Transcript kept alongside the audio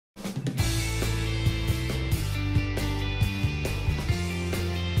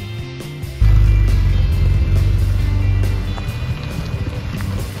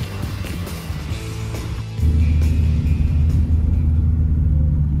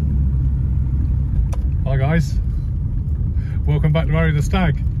guys, welcome back to Arry The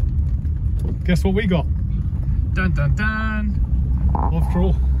Stag. Guess what we got? Dun dun dun!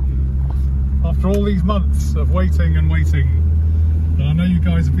 After all these months of waiting and waiting, and I know you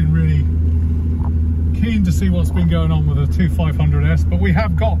guys have been really keen to see what's been going on with the 2500S, but we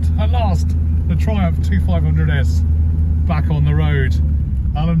have got, at last, the Triumph 2500S back on the road.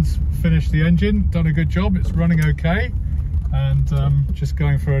 Alan's finished the engine, done a good job, it's running okay, and just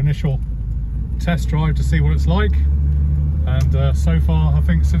going for an initial test drive to see what it's like. And so far, I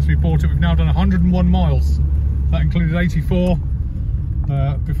think since we bought it, we've now done 101 miles. That included 84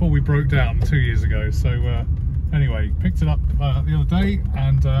 before we broke down 2 years ago. So anyway, picked it up the other day,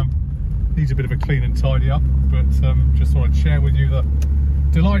 and needs a bit of a clean and tidy up, but just thought I'd share with you the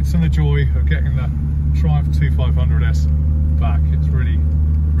delights and the joy of getting the Triumph 2500S back. It's really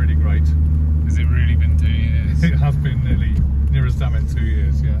great. Has it really been 2 years? It has been near as damn it 2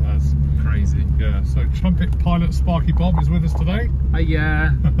 years, yeah, it has. Crazy. Yeah, so trumpet pilot Sparky Bob is with us today.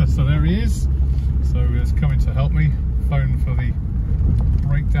 Yeah. So there he is. So he's coming to help me phone for the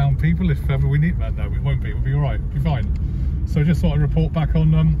breakdown people if ever we need that. No, it won't be, we'll be alright, we'll be fine. So just thought I'd report back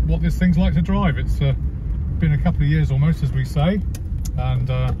on what this thing's like to drive. It's been a couple of years almost, as we say, and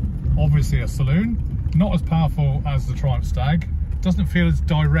obviously a saloon, not as powerful as the Triumph Stag, doesn't feel as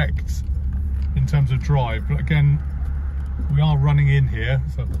direct in terms of drive, but again, we are running in here,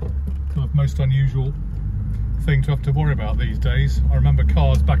 so kind of most unusual thing to have to worry about these days. I remember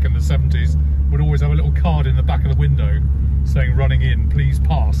cars back in the 70s would always have a little card in the back of the window saying running in, please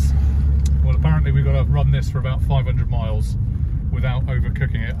pass. Well, apparently we've got to run this for about 500 miles without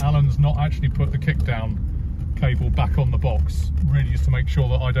overcooking it. Alan's not actually put the kick down cable back on the box, really just to make sure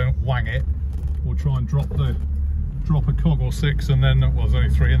that I don't wang it or try and drop a cog or six, and then, well, there's only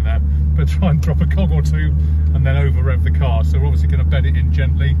 3 in there, but try and drop a cog or 2 and then over rev the car. So we're obviously going to bed it in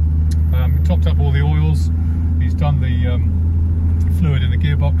gently. We topped up all the oils, he's done the fluid in the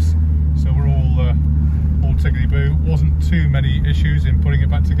gearbox, so we're all tickety-boo. Wasn't too many issues in putting it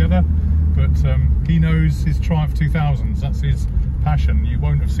back together, but he knows his Triumph 2000s, that's his passion. You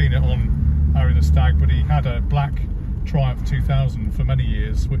won't have seen it on Arry The Stag, but he had a black Triumph 2000 for many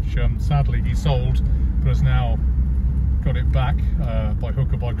years, which sadly he sold, but has now got it back by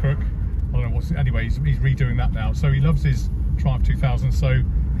hook or by crook. I don't know what's, anyway, he's redoing that now. So he loves his Triumph 2000, so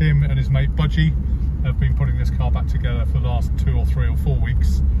him and his mate Budgie have been putting this car back together for the last 2 or 3 or 4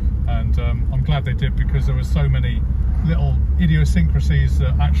 weeks, and I'm glad they did, because there were so many little idiosyncrasies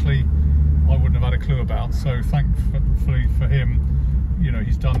that actually I wouldn't have had a clue about. So thankfully for him, you know,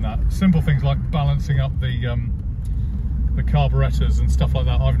 he's done that. Simple things like balancing up the carburetors and stuff like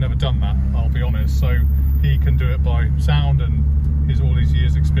that, I've never done that, I'll be honest. So he can do it by sound and all his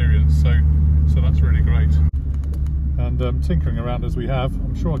years experience, so that's really great. And tinkering around as we have,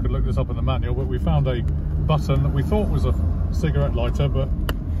 I'm sure I could look this up in the manual, but we found a button that we thought was a cigarette lighter, but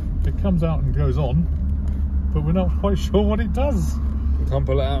it comes out and goes on, but we're not quite sure what it does. We can't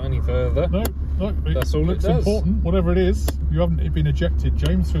pull it out any further. No, that's all it does. It's important, whatever it is. You haven't been ejected,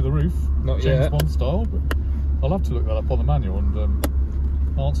 James, through the roof, not James yet. Bond style, but I'll have to look that up on the manual, and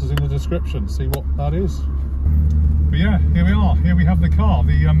answers in the description, see what that is. But yeah, here we are, here we have the car.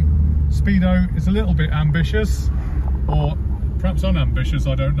 The Speedo is a little bit ambitious, or perhaps unambitious,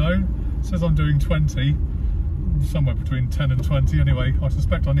 I don't know. It says I'm doing 20, somewhere between 10 and 20 anyway. I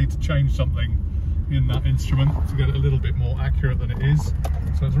suspect I need to change something in that instrument to get it a little bit more accurate than it is.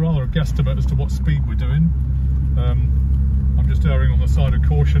 So it's rather a guesstimate as to what speed we're doing. I'm just erring on the side of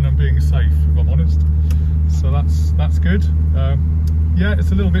caution and being safe, if I'm honest. So that's good. Yeah,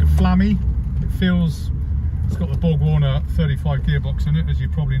 it's a little bit flammy. It feels, it's got the Borg Warner 35 gearbox in it, as you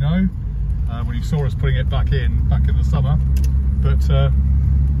probably know, when you saw us putting it back in the summer. But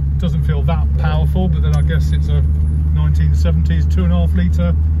doesn't feel that powerful, but then I guess it's a 1970s 2.5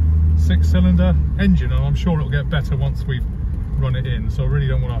 litre 6-cylinder engine, and I'm sure it'll get better once we've run it in. So I really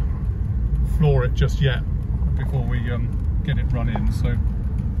don't want to floor it just yet before we get it run in. So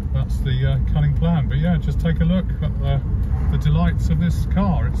that's the cunning plan. But yeah, just take a look at the delights of this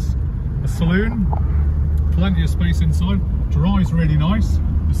car. It's a saloon, plenty of space inside, drives really nice,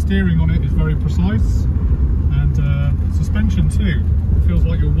 the steering on it is very precise, and suspension too. It feels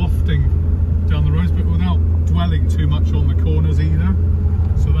like you're wafting down the roads, but without dwelling too much on the corners either,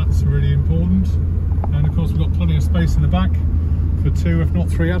 so that's really important. And of course we've got plenty of space in the back for 2 if not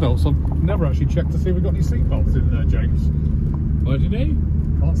 3 adults. I've never actually checked to see if we've got any seat belts in there, James. Why did he?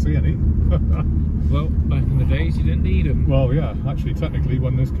 Can't see any. Well, back in the days you didn't need them. Well, yeah, actually technically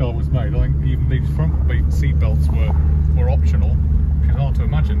when this car was made, I think even these front seat belts were optional. It's hard to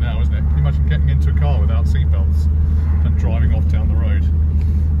imagine now, isn't it? Can you imagine getting into a car without seat belts and driving off down the road?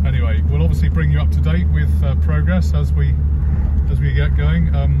 Anyway, we'll obviously obviously bring you up to date with progress as we get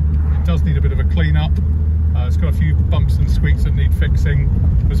going. It does need a bit of a clean up. It's got a few bumps and squeaks that need fixing.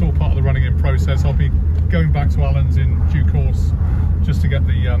 It's all part of the running in process. I'll be going back to Alan's in due course just to get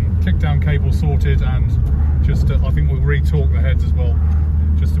the kick down cable sorted, and just I think we'll re-torque the heads as well,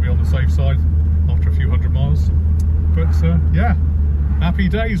 just to be on the safe side after a few hundred miles. But yeah, happy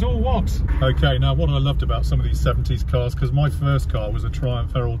days or what? Okay, now what I loved about some of these 70s cars, because my first car was a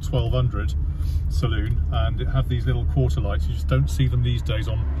Triumph Herald 1200 Saloon, and it had these little quarter lights. You just don't see them these days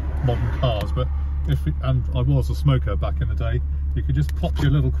on modern cars. But and I was a smoker back in the day, you could just pop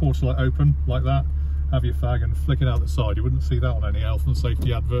your little quarter light open like that, have your fag and flick it out the side. You wouldn't see that on any health and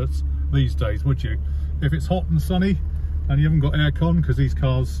safety adverts these days, would you? If it's hot and sunny and you haven't got aircon, because these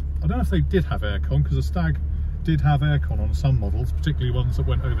cars, I don't know if they did have aircon, because the Stag did have aircon on some models, particularly ones that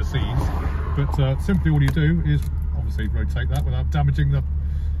went overseas. But simply all you do is obviously rotate that without damaging the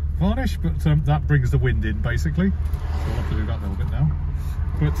varnish, but that brings the wind in basically. So we'll have to do that a little bit now.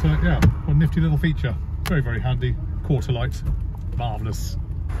 But yeah, one nifty little feature. Very, very handy. Quarter light, marvellous.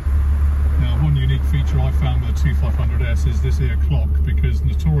 Now, one unique feature I found with the 2500S is this here clock, because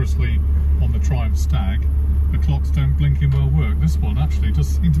notoriously on the Triumph Stag, the clocks don't blink in well work. This one actually does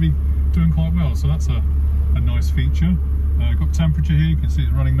seem to be doing quite well, so that's a nice feature. Got temperature here, you can see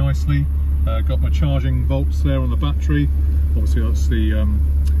it's running nicely. Got my charging volts there on the battery. Obviously that's the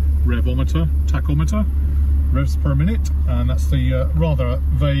revometer, tachometer, revs per minute, and that's the rather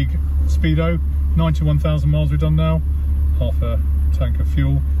vague speedo. 91,000 miles we've done now, half a tank of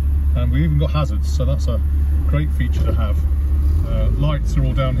fuel, and we even got hazards, so that's a great feature to have. Lights are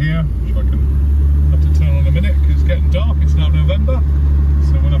all down here, which I can have to turn on in a minute because it's getting dark. It's now November,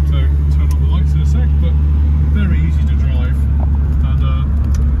 so we'll have to turn on the lights in a sec, but very easy to drive, and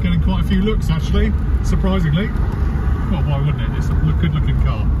getting quite a few looks actually, surprisingly. Well, why wouldn't it? It's a good looking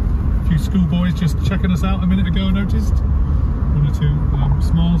car. A few schoolboys just checking us out a minute ago, I noticed. One or two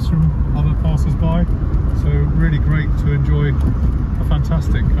smiles from other passers-by. So really great to enjoy a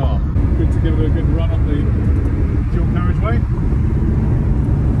fantastic car. Good to give it a good run up the dual carriageway.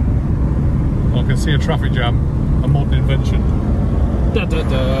 I can see a traffic jam, a modern invention. Da, da, da.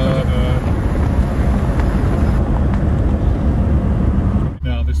 Da, da, da.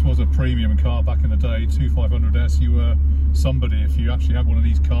 Now this was a premium car back in the day, 2500S. You were somebody if you actually had one of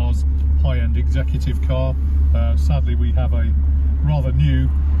these cars, high-end executive car. Sadly we have a rather new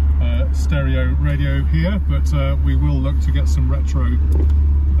stereo radio here, but we will look to get some retro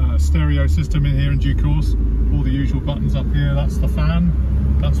stereo system in here in due course. All the usual buttons up here, that's the fan,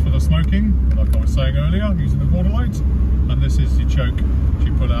 that's for the smoking, like I was saying earlier, using the water light, and this is the choke which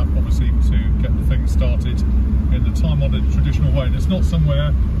you put out obviously to get the thing started in the time-honoured traditional way. And it's not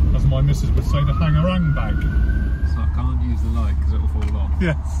somewhere, as my missus would say, to hang a rang bag. So I can't use the light because it will fall off.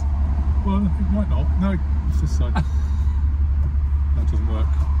 Yes. Well, it might not. No, it's this side. That doesn't work.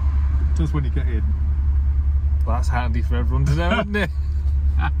 It does when you get in. Well, that's handy for everyone to know, isn't it?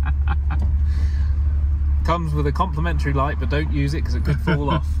 Comes with a complimentary light, but don't use it because it could fall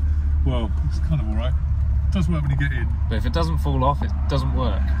off. Well, it's kind of alright. It does work when you get in. But if it doesn't fall off, it doesn't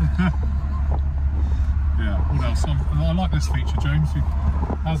work. Yeah, what else? I like this feature, James.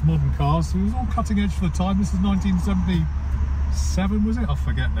 As modern cars, it was all cutting edge for the time. This is 1977, was it? I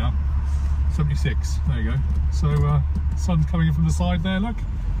forget now. 76, there you go. So sun's coming in from the side there, look.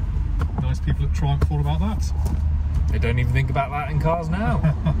 Nice people at Triumph thought about that. They don't even think about that in cars now.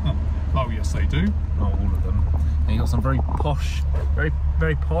 Oh yes they do. Not all of them. And you got some very posh, very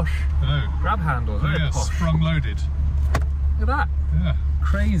posh grab handles, very posh. Sprung loaded. Look at that. Yeah.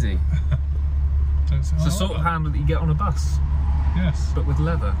 Crazy. It's the sort of handle that you get on a bus. Yes. But with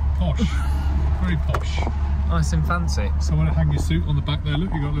leather. Posh. Very posh. Nice and fancy. So when I hang your suit on the back there,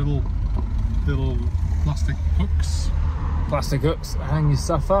 look, you got little plastic hooks. Plastic hooks that hang your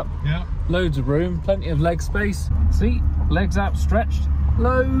stuff up. Yeah. Loads of room, plenty of leg space. See, legs outstretched.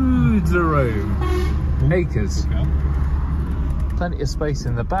 Loads of room. Ooh, acres. Plenty of space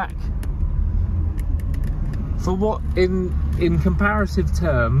in the back. For what, in comparative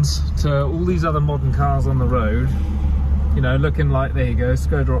terms to all these other modern cars on the road, you know, looking like, there you go,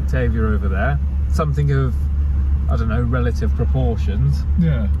 Skoda Octavia over there, something of, I don't know, relative proportions.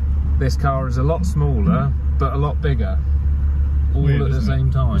 Yeah. This car is a lot smaller, but a lot bigger. All weird, at the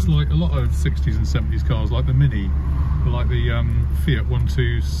same time. It's like a lot of 60s and 70s cars, like the Mini, like the Fiat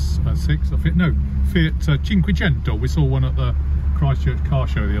 126, Fiat Cinquecento. We saw one at the Christchurch car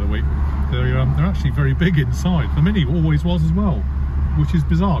show the other week. They're actually very big inside. The Mini always was as well, which is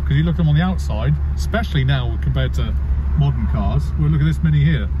bizarre because you look at them on the outside, especially now compared to modern cars. Well, look at this Mini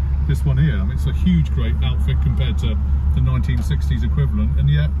here, this one here. I mean, it's a huge, great outfit compared to the 1960s equivalent, and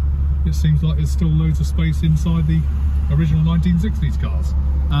yet it seems like there's still loads of space inside the original 1960s cars.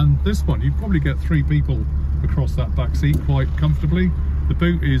 And this one, you'd probably get 3 people across that back seat quite comfortably. The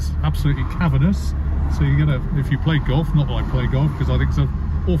boot is absolutely cavernous, so you get a, if you play golf, not that I play golf because I think it's an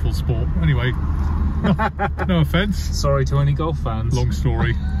awful sport. Anyway, no offence. Sorry to any golf fans. Long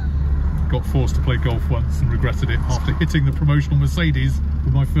story. Got forced to play golf once and regretted it after hitting the promotional Mercedes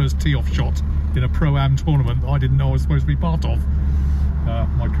with my first tee-off shot in a Pro-Am tournament that I didn't know I was supposed to be part of.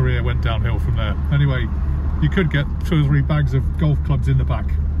 My career went downhill from there. Anyway, you could get 2 or 3 bags of golf clubs in the back.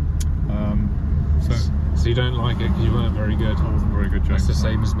 So you don't like it because you weren't very good? I wasn't very good, James. That's the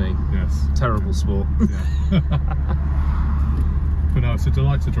same as me. Yes. Terrible sport. Yeah. But no, it's a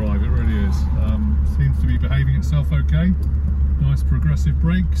delight to drive, it really is. Seems to be behaving itself okay. Nice progressive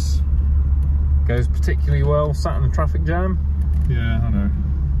brakes. Goes particularly well sat in a traffic jam. Yeah, I know.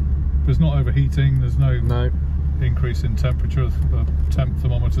 There's not overheating, there's no increase in temperature. The temp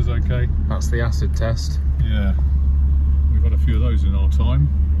thermometer's okay. That's the acid test. Yeah. We've had a few of those in our time,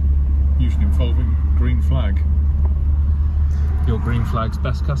 usually involving green flag. You're green flag's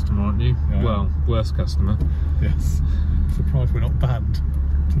best customer, aren't you? Yeah. Well, worst customer. Yes. Surprised we're not banned,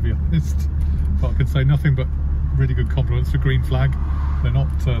 to be honest. But I can say nothing but really good compliments for Green Flag. They're not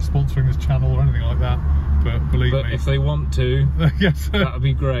sponsoring this channel or anything like that, but believe me, if they want to, yes, that would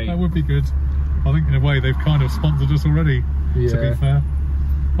be great. That would be good. I think in a way they've kind of sponsored us already, to be fair.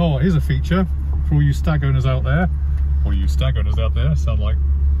 Oh, here's a feature for all you Stag owners out there, or you Stag owners out there, sound like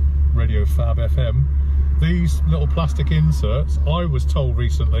Radio Fab FM. These little plastic inserts, I was told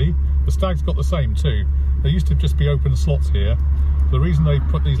recently, the Stag's got the same too. There used to just be open slots here. The reason they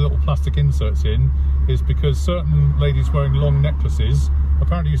put these little plastic inserts in is because certain ladies wearing long necklaces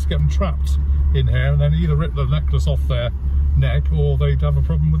apparently used to get them trapped in here and then either rip the necklace off their neck or they'd have a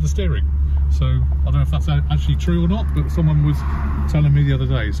problem with the steering. So I don't know if that's actually true or not, but someone was telling me the other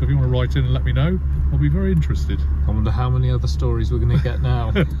day. So if you want to write in and let me know, I'll be very interested. I wonder how many other stories we're going to get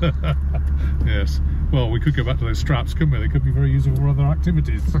now. Yes. Well, we could go back to those straps, couldn't we? They could be very useful for other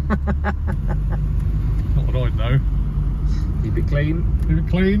activities. Not that I'd know. Keep it clean. Keep it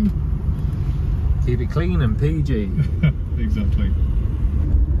clean. Keep it clean and PG. Exactly.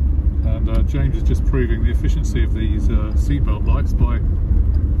 And James is just proving the efficiency of these seatbelt lights by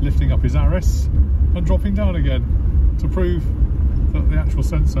lifting up his Arris and dropping down again to prove that the actual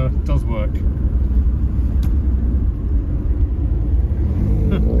sensor does work.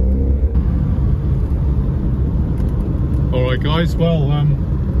 Alright guys, well,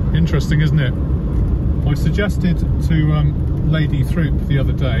 interesting isn't it? I suggested to Lady Throop the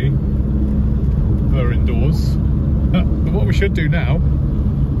other day, her indoors, but what we should do now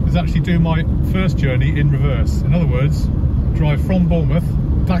is actually do my first journey in reverse. In other words, drive from Bournemouth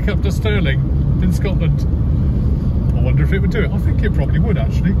back up to Stirling in Scotland. I wonder if it would do it. I think it probably would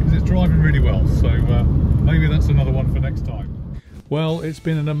actually, because it's driving really well, so maybe that's another one for next time. Well, it's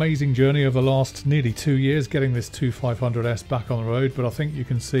been an amazing journey over the last nearly 2 years getting this 2500S back on the road, but I think you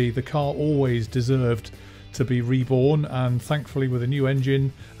can see the car always deserved to be reborn, and thankfully with a new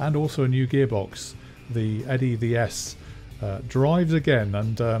engine and also a new gearbox, the Arry The S drives again,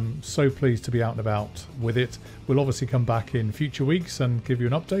 and so pleased to be out and about with it. We'll obviously come back in future weeks and give you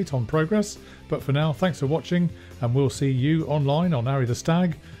an update on progress, but for now, thanks for watching, and we'll see you online on Arry The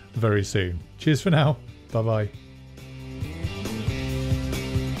Stag very soon. Cheers for now. Bye bye.